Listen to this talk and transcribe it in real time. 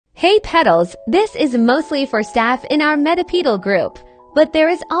Hey Petals, this is mostly for staff in our Metapetal group, but there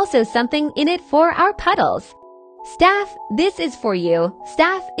is also something in it for our Petals. Staff, this is for you.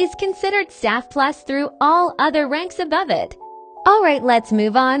 Staff is considered staff plus through all other ranks above it. Alright, let's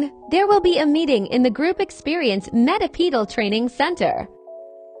move on. There will be a meeting in the Group Experience Metapetal Training Center.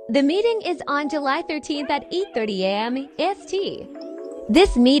 The meeting is on July 13th at 8:30 a.m. EST.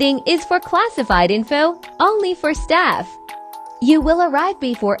 This meeting is for classified info, only for staff. You will arrive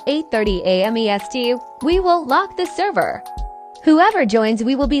before 8:30 a.m. EST. We will lock the server. Whoever joins,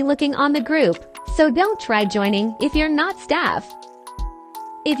 we will be looking on the group, so don't try joining if you're not staff.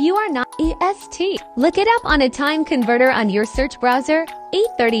 If you are not EST, look it up on a time converter on your search browser,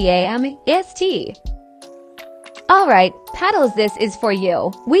 8:30 a.m. EST. Alright, Petals, this is for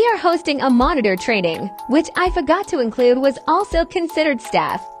you. We are hosting a monitor training, which I forgot to include was also considered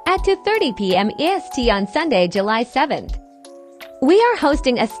staff, at 2:30 p.m. EST on Sunday, July 7th. We are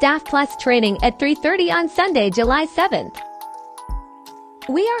hosting a Staff Plus training at 3:30 on Sunday, July 7th.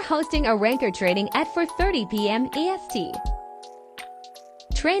 We are hosting a Ranker training at 4:30 p.m. EST.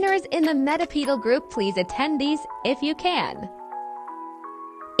 Trainers in the Metapetal group, please attend these if you can.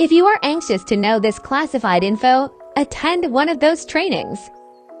 If you are anxious to know this classified info, attend one of those trainings.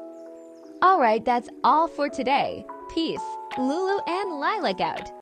 Alright, that's all for today. Peace. Lulu and Lilac out.